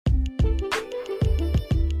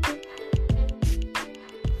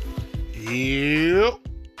Yo.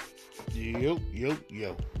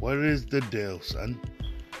 What is the deal, son?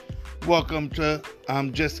 Welcome to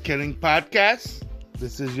I'm Just Kidding podcast.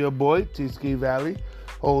 This is your boy, T-Ski Valley.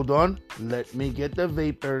 Hold on. Let me get the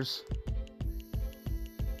vapors.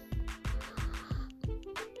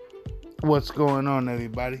 What's going on,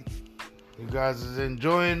 everybody? You guys is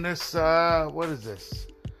enjoying this, what is this?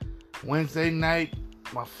 Wednesday night,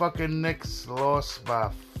 my fucking Knicks lost by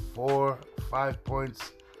 5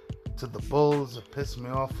 points to the Bulls. It pissed me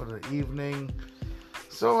off for the evening.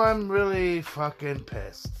 So I'm really fucking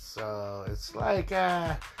pissed. So it's like,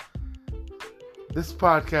 this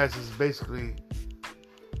podcast is basically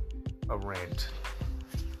a rant.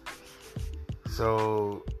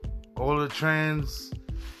 So all the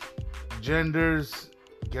transgenders,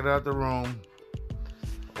 get out the room.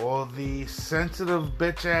 All the sensitive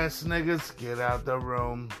bitch ass niggas, get out the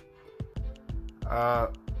room.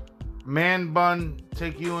 Man bun,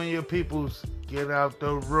 take you and your peoples, get out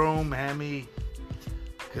the room, Hammy.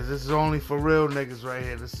 Cause this is only for real niggas right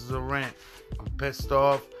here. This is a rant. I'm pissed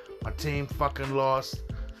off. My team fucking lost.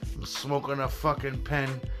 I'm smoking a fucking pen.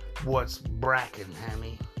 What's bracking,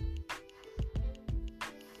 Hammy?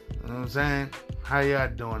 You know what I'm saying? How y'all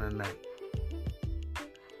doing tonight?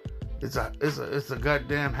 It's a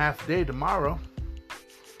goddamn half day tomorrow.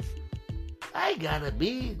 I gotta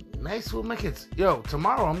be nice with my kids. Yo,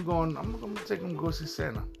 tomorrow I'm gonna take them to go see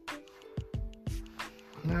Santa.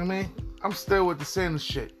 You know what I mean? I'm still with the Santa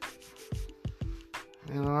shit.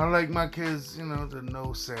 You know, I like my kids, to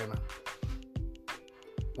know Santa.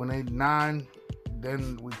 When they 9,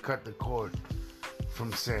 then we cut the cord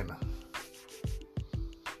from Santa.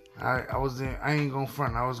 I ain't gonna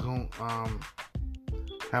front. I was gonna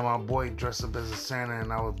have my boy dress up as a Santa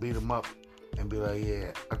and I would beat him up and be like,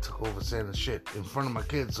 yeah, I took over Santa's shit in front of my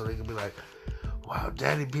kids so they could be like, wow,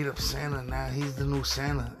 Daddy beat up Santa, now he's the new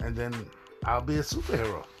Santa, and then I'll be a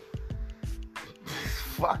superhero.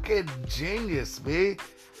 Fucking genius, man.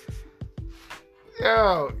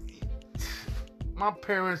 Yo, my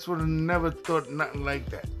parents would have never thought nothing like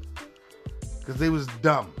that because they was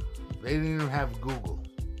dumb. They didn't even have Google.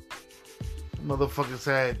 Motherfuckers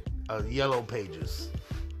had yellow pages.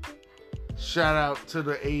 Shout out to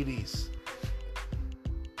the 80s.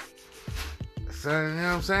 So, you know what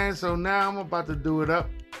I'm saying? So now I'm about to do it up.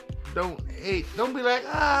 Don't hate. Don't be like,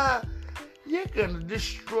 you're gonna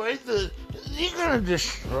destroy the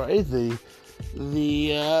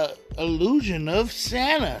illusion of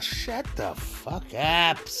Santa. Shut the fuck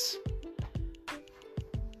up. As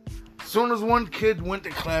soon as one kid went to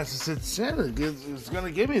class and said, Santa is gonna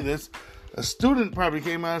give me this, a student probably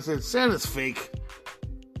came out and said, Santa's fake.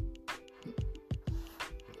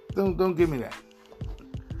 Don't give me that.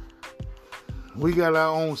 We got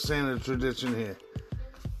our own Santa tradition here.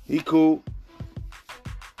 He cool.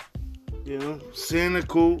 Santa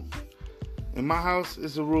cool. In my house,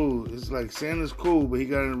 it's a rule. It's like Santa's cool, but he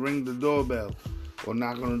gotta ring the doorbell or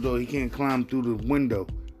knock on the door. He can't climb through the window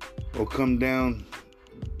or come down,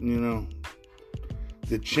 the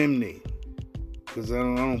chimney. Because I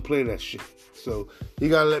don't play that shit. So he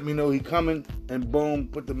gotta let me know he coming, and boom,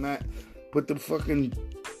 put the fucking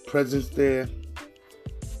presents there.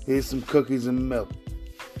 Here's some cookies and milk.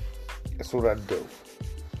 That's what I do.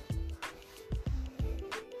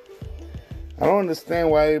 I don't understand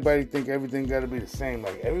why everybody think everything gotta be the same.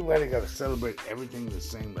 Like, everybody gotta celebrate everything the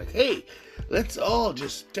same. Like, hey, let's all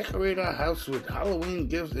just decorate our house with Halloween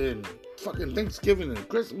gifts and fucking Thanksgiving and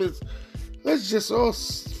Christmas. Let's just all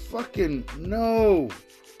fucking, no.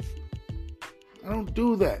 I don't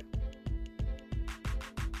do that.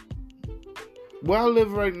 Where I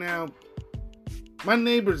live right now, my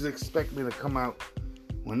neighbors expect me to come out.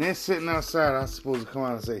 When they're sitting outside, I'm supposed to come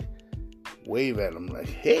out and say, wave at them. Like,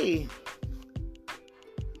 hey.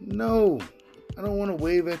 No. I don't want to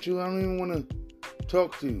wave at you. I don't even want to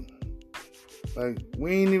talk to you. Like,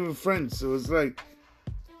 we ain't even friends. So it's like,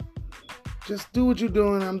 just do what you're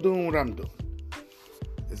doing. I'm doing what I'm doing.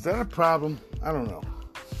 Is that a problem? I don't know.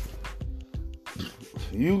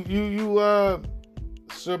 You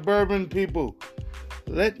suburban people,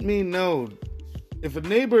 let me know. If a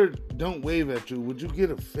neighbor don't wave at you, would you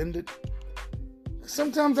get offended?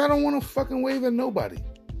 Sometimes I don't want to fucking wave at nobody.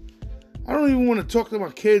 I don't even want to talk to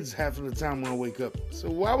my kids half of the time when I wake up. So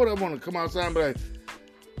why would I want to come outside and be like,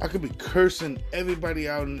 I could be cursing everybody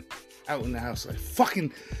out in the house. Like,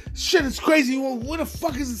 fucking shit, it's crazy. Well, where the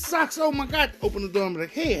fuck is the socks? Oh my God. Open the door and be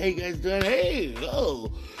like, hey, how you guys doing? Hey,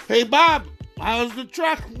 oh. Hey, Bob, how's the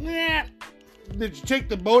truck? Yeah. Did you take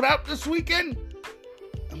the boat out this weekend?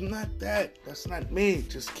 I'm not that. That's not me.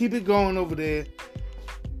 Just keep it going over there.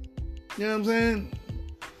 You know what I'm saying?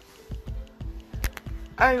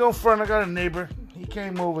 I ain't gonna front. I got a neighbor. He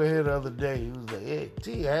came over here the other day. He was like, hey,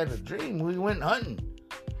 T, I had a dream. We went hunting.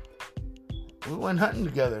 We went hunting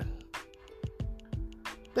together.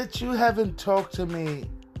 Bitch, you haven't talked to me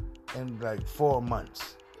in like 4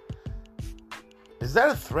 months. Is that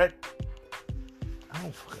a threat? I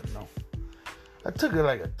don't fucking know. I took it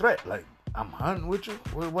like a threat. Like, I'm hunting with you?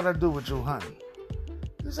 What I do with you hunting?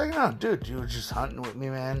 He's like, no, dude, you were just hunting with me,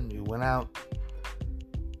 man. You went out.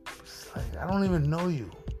 It's like, I don't even know you.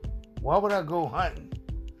 Why would I go hunting?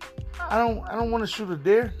 I don't want to shoot a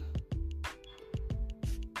deer.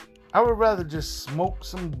 I would rather just smoke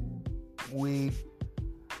some weed,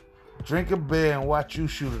 drink a beer, and watch you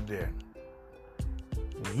shoot a deer.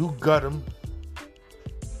 You gut him.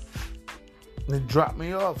 And then drop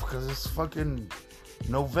me off because it's fucking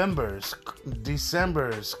November, it's December,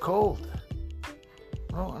 it's cold.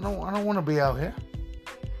 I don't want to be out here.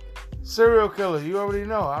 Serial killer, you already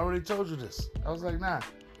know. I already told you this. I was like, nah.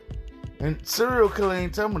 And serial killer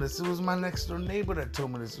ain't tell me this. It was my next door neighbor that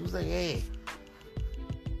told me this. He was like, hey.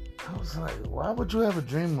 I was like, why would you have a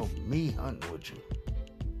dream of me hunting with you?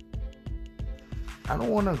 I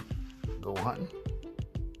don't want to go hunting.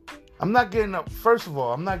 I'm not getting up. First of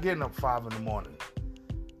all, I'm not getting up 5 in the morning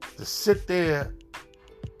to sit there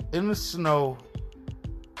in the snow,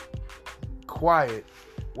 quiet,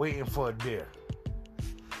 waiting for a deer.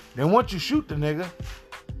 Then once you shoot the nigga,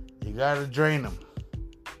 you gotta drain him.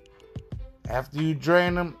 After you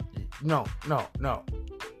drain him, no.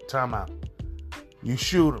 Time out. You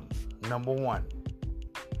shoot him, number 1.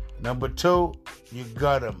 Number 2, you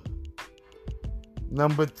gut him.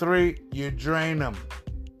 Number 3, you drain him.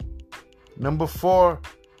 Number 4,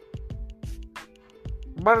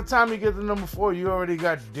 by the time you get to number 4, you already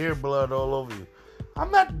got deer blood all over you.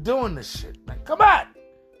 I'm not doing this shit, man. Come on.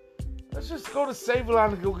 Let's just go to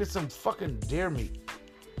Save-A-Lot and go get some fucking deer meat.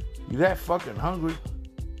 You that fucking hungry?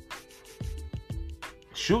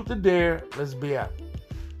 Shoot the deer. Let's be out.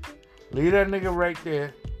 Leave that nigga right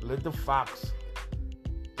there. Let the fox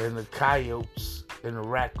and the coyotes and the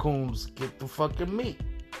raccoons get the fucking meat.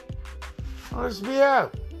 Let's be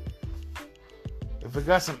out. If it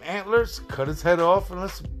got some antlers, cut his head off and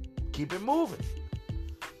let's keep it moving.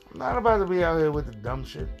 I'm not about to be out here with the dumb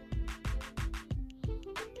shit.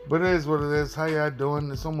 But it is what it is. How y'all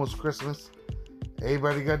doing? It's almost Christmas.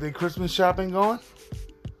 Everybody got their Christmas shopping going?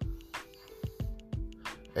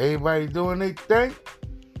 Everybody doing their thing?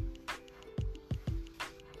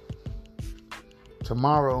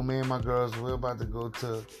 Tomorrow, me and my girls, we're about to go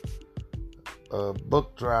to a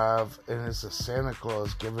book drive, and it's a Santa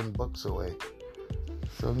Claus giving books away.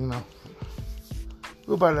 So, you know,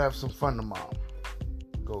 we're about to have some fun tomorrow.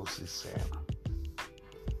 Go see Santa.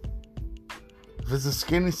 If it's a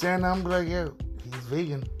skinny Santa, I'm like, yeah, he's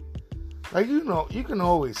vegan. Like, you know, you can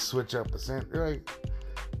always switch up a Santa. You're like,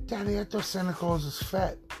 Daddy, I thought Santa Claus was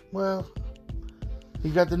fat. Well, he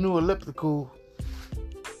got the new elliptical,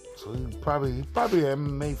 so he's probably an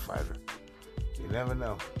MMA fighter. You never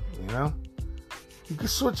know, you know? You can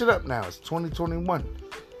switch it up now. It's 2021.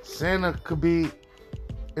 Santa could be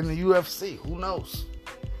in the UFC. Who knows?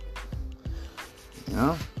 You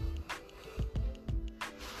know?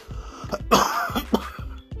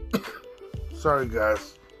 Sorry,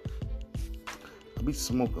 guys. I be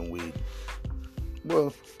smoking weed.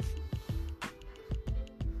 Well,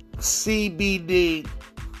 CBD,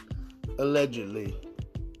 allegedly.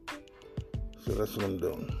 So that's what I'm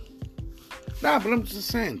doing. Nah, but I'm just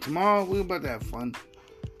saying, tomorrow we're about to have fun.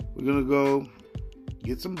 We're gonna go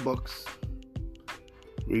get some books,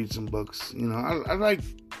 read some books. You know, I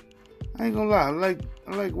ain't gonna lie,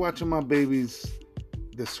 I like watching my babies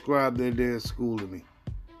describe their day at school to me.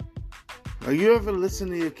 Like, you ever listen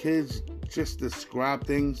to your kids just describe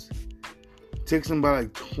things? It takes them about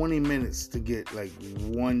like 20 minutes to get like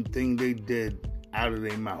one thing they did out of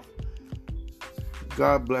their mouth.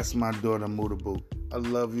 God bless my daughter, Mudaboot. I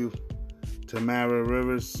love you, Tamara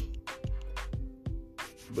Rivers.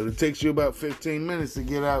 But it takes you about 15 minutes to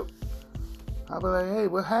get out. I'll be like, hey,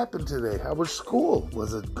 what happened today? How was school?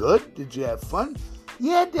 Was it good? Did you have fun?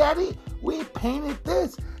 Yeah, Daddy, we painted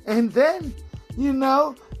this. And then, you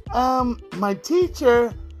know, my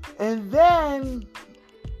teacher, and then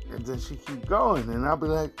she keep going. And I'll be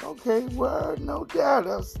like, okay, word, no doubt.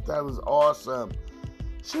 That was awesome.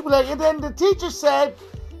 She'd be like, and then the teacher said,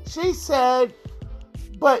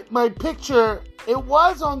 but my picture, it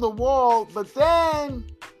was on the wall, but then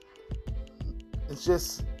it's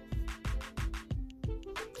just,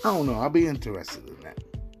 I don't know. I'll be interested in that.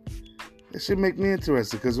 It should make me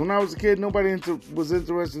interested, because when I was a kid, nobody was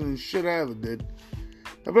interested in shit I ever did.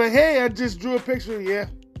 I'd be like, hey, I just drew a picture. Yeah.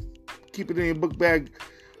 Keep it in your book bag.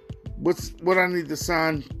 what I need to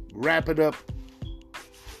sign, wrap it up.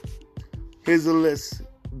 Here's a list.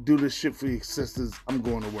 Do this shit for your sisters. I'm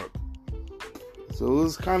going to work. So it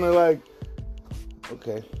was kind of like,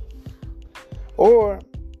 okay. Or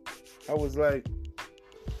I was like,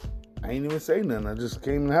 I ain't even say nothing. I just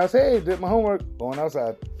came in the house. Hey, did my homework. Going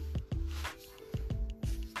outside.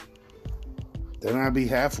 Then I'll be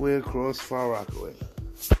halfway across Far Rockaway.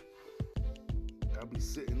 I'll be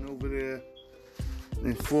sitting over there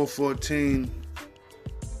in 414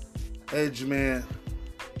 Edgemere,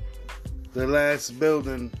 the last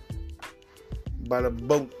building by the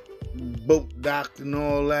boat dock and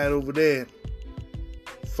all that over there.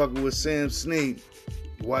 Fucking with Sam Snead.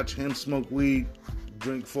 Watch him smoke weed,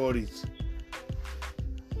 drink 40s.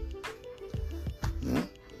 Yeah,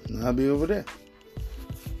 and I'll be over there.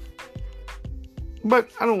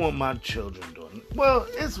 But I don't want my children doing it. Well,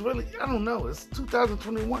 it's really, I don't know. It's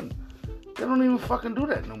 2021. They don't even fucking do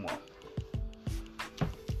that no more.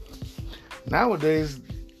 Nowadays,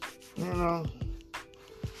 you know,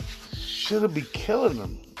 shit'll be killing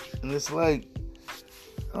them. And it's like,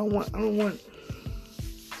 I don't want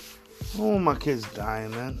my kids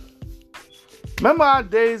dying, man. Remember our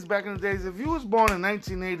days, back in the days, if you was born in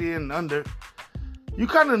 1980 and under, you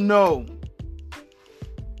kind of know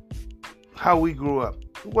how we grew up.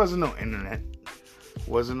 There wasn't no internet.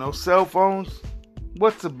 Wasn't no cell phones.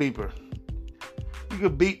 What's a beeper? You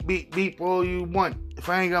could beep, beep, beep all you want. If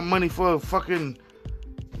I ain't got money for a fucking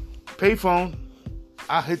payphone,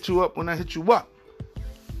 I'll hit you up when I hit you up.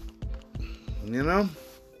 You know?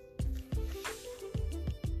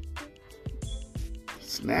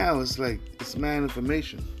 Now it's like, it's mad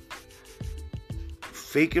information.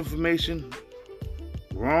 Fake information,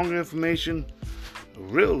 wrong information,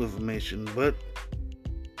 real information, but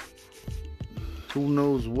who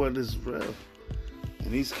knows what is real?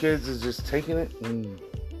 And these kids are just taking it and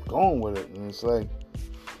going with it. And it's like,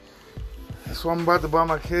 that's why I'm about to buy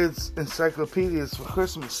my kids encyclopedias for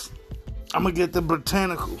Christmas. I'm going to get the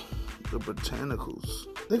Britannicals.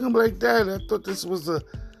 They're going to be like, Dad, I thought this was a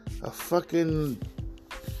fucking...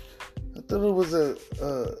 I thought it was a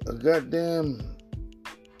goddamn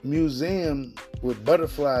museum with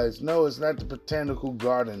butterflies. No, it's not the Botanical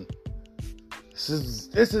Garden.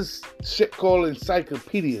 This is shit called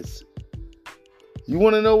encyclopedias. You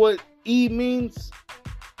want to know what E means?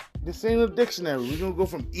 This ain't a dictionary. We're gonna go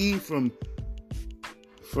from E from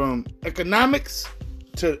economics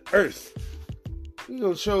to Earth. We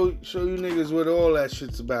gonna show you niggas what all that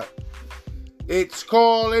shit's about. It's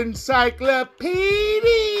called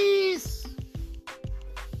encyclopedias.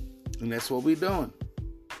 And that's what we doing.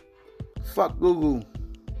 Fuck Google.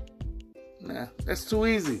 Nah, that's too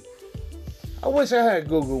easy. I wish I had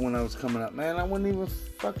Google when I was coming up, man. I wouldn't even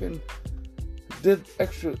fucking did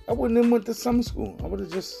extra. I wouldn't even went to summer school. I would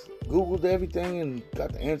have just Googled everything and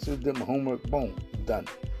got the answer, did my homework, boom, done.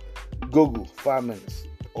 Google, 5 minutes,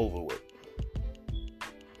 over with.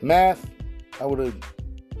 Math, I would have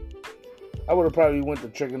probably went to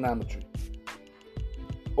trigonometry.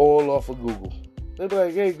 All off of Google. They'd be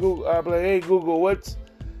like, hey Google, I'd be like, hey Google, what's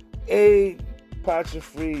A'(2)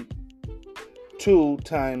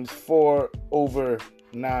 times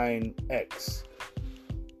 4/9x?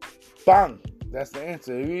 Bang! That's the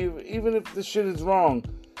answer. Even if the shit is wrong,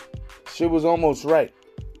 shit was almost right.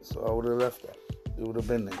 So I would have left that. It would have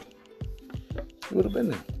been there. It would have been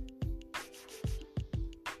there.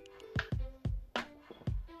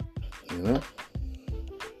 You know?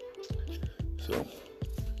 So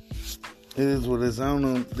it is what it is. I don't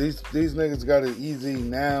know. These niggas got it easy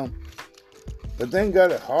now, but then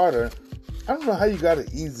got it harder. I don't know how you got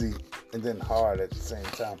it easy and then hard at the same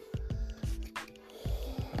time.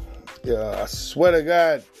 Yeah, I swear to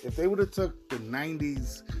God, if they would have took the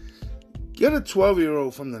 90s, get a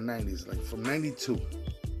 12-year-old from the 90s, like from 92.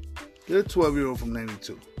 Get a 12-year-old from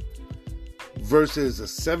 92 versus a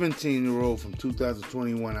 17-year-old from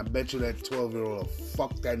 2021. I bet you that 12-year-old will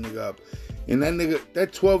fuck that nigga up. And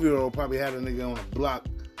that 12-year-old probably had a nigga on a block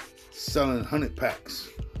selling 100 packs.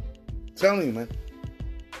 I'm telling you, man.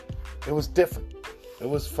 It was different. It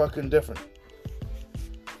was fucking different.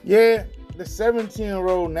 Yeah, the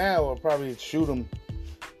 17-year-old now will probably shoot him.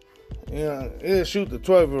 You know, he'll shoot the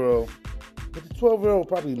 12-year-old. But the 12-year-old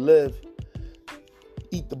probably live,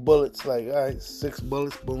 eat the bullets, like, all right, 6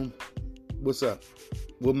 bullets, boom. What's up?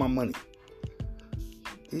 With my money?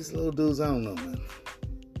 These little dudes, I don't know, man.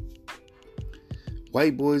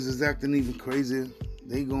 White boys is acting even crazier.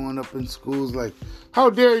 They going up in schools like, how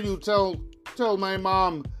dare you tell my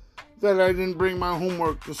mom that I didn't bring my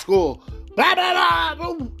homework to school? Blah, blah, blah,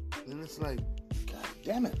 boom. And it's like, God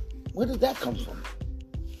damn it. Where did that come from?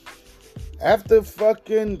 After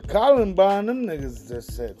fucking Columbine, them niggas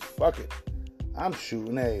just said, fuck it. I'm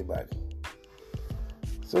shooting everybody.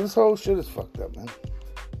 So this whole shit is fucked up, man.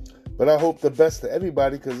 But I hope the best to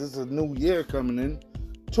everybody because it's a new year coming in.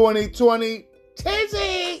 2020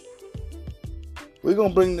 Tizzy! We're going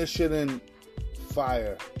to bring this shit in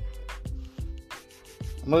fire.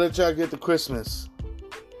 I'm going to let y'all get to Christmas.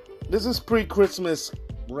 This is pre-Christmas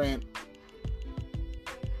rant,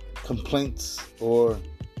 complaints, or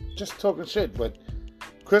just talking shit. But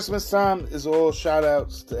Christmas time is all shout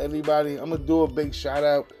outs to everybody. I'm going to do a big shout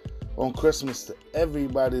out on Christmas to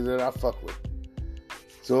everybody that I fuck with.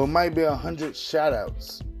 So it might be 100 shout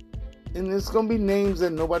outs. And it's going to be names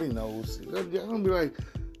that nobody knows. You're going to be like,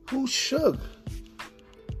 who's Suge?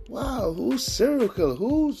 Wow, who's Serial Killer?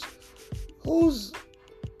 Who's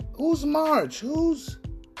Marge? Who's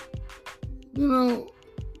Blue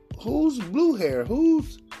Hair?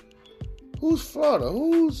 Who's Florida?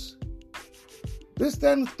 Who's this,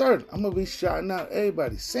 that, and the third? I'm going to be shouting out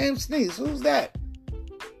everybody. Sam Sneeze, who's that?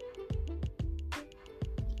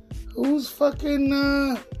 Who's fucking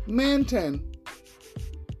Mantan?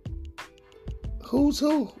 Who's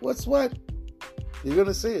who? What's what? You're going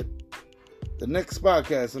to see it. The next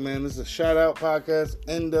podcast, man, this is a shout out podcast.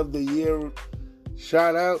 End of the year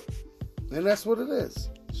shout out. And that's what it is.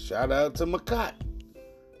 Shout out to Makat.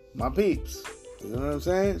 My peeps. You know what I'm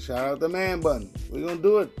saying? Shout out to Man Bun. We're going to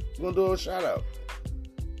do it. We're going to do a shout out.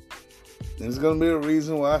 And it's going to be a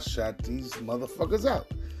reason why I shot these motherfuckers out.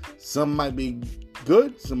 Some might be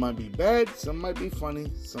good. Some might be bad. Some might be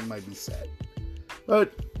funny. Some might be sad.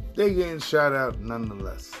 But they getting shout out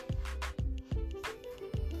nonetheless.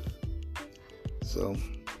 So,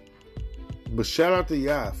 but shout out to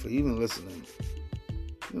y'all for even listening.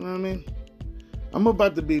 You know what I mean? I'm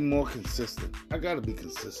about to be more consistent. I gotta be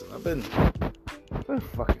consistent. I've been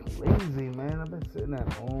fucking lazy, man. I've been sitting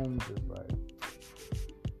at home just like,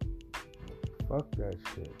 fuck that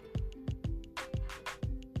shit.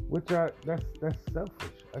 That's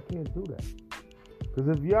selfish. I can't do that. Because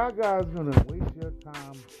if y'all guys gonna waste your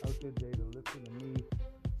time out your day to listen to me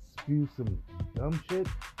spew some dumb shit,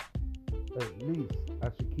 at least I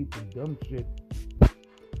should keep the dumb shit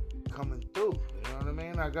coming through. You know what I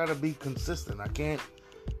mean? I gotta be consistent. I can't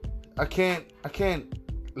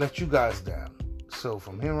let you guys down. So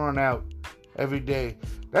from here on out, every day,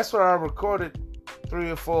 that's why I recorded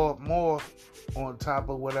 3 or 4 more on top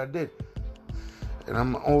of what I did. And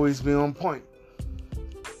I'm always be on point.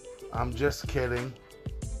 I'm just kidding,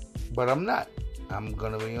 but I'm not. I'm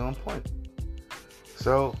gonna be on point.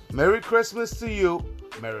 So, Merry Christmas to you.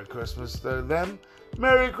 Merry Christmas to them.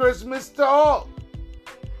 Merry Christmas to all.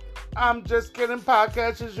 I'm Just Kidding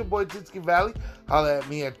Podcast. It's your boy Titsky Valley. Holla at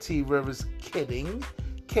me at T Rivers Kidding,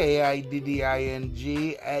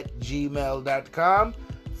 KIDDING at gmail.com.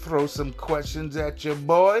 Throw some questions at your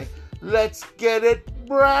boy. Let's get it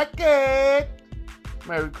bracket.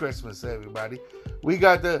 Merry Christmas, everybody. We're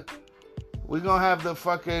gonna have the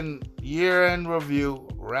fucking year-end review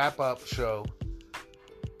wrap-up show.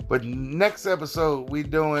 But next episode, we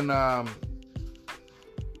doing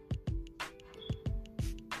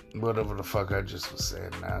whatever the fuck I just was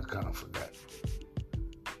saying. Now I kind of forgot.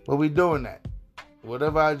 But we doing that.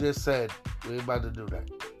 Whatever I just said, we about to do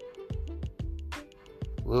that.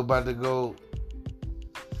 We're about to go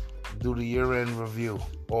do the year-end review,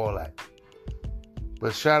 all that.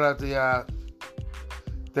 But shout out to y'all.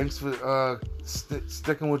 Thanks for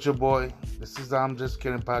sticking with your boy. This is I'm Just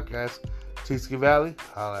Kidding Podcast. Titsky Valley,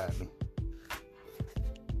 holla at me.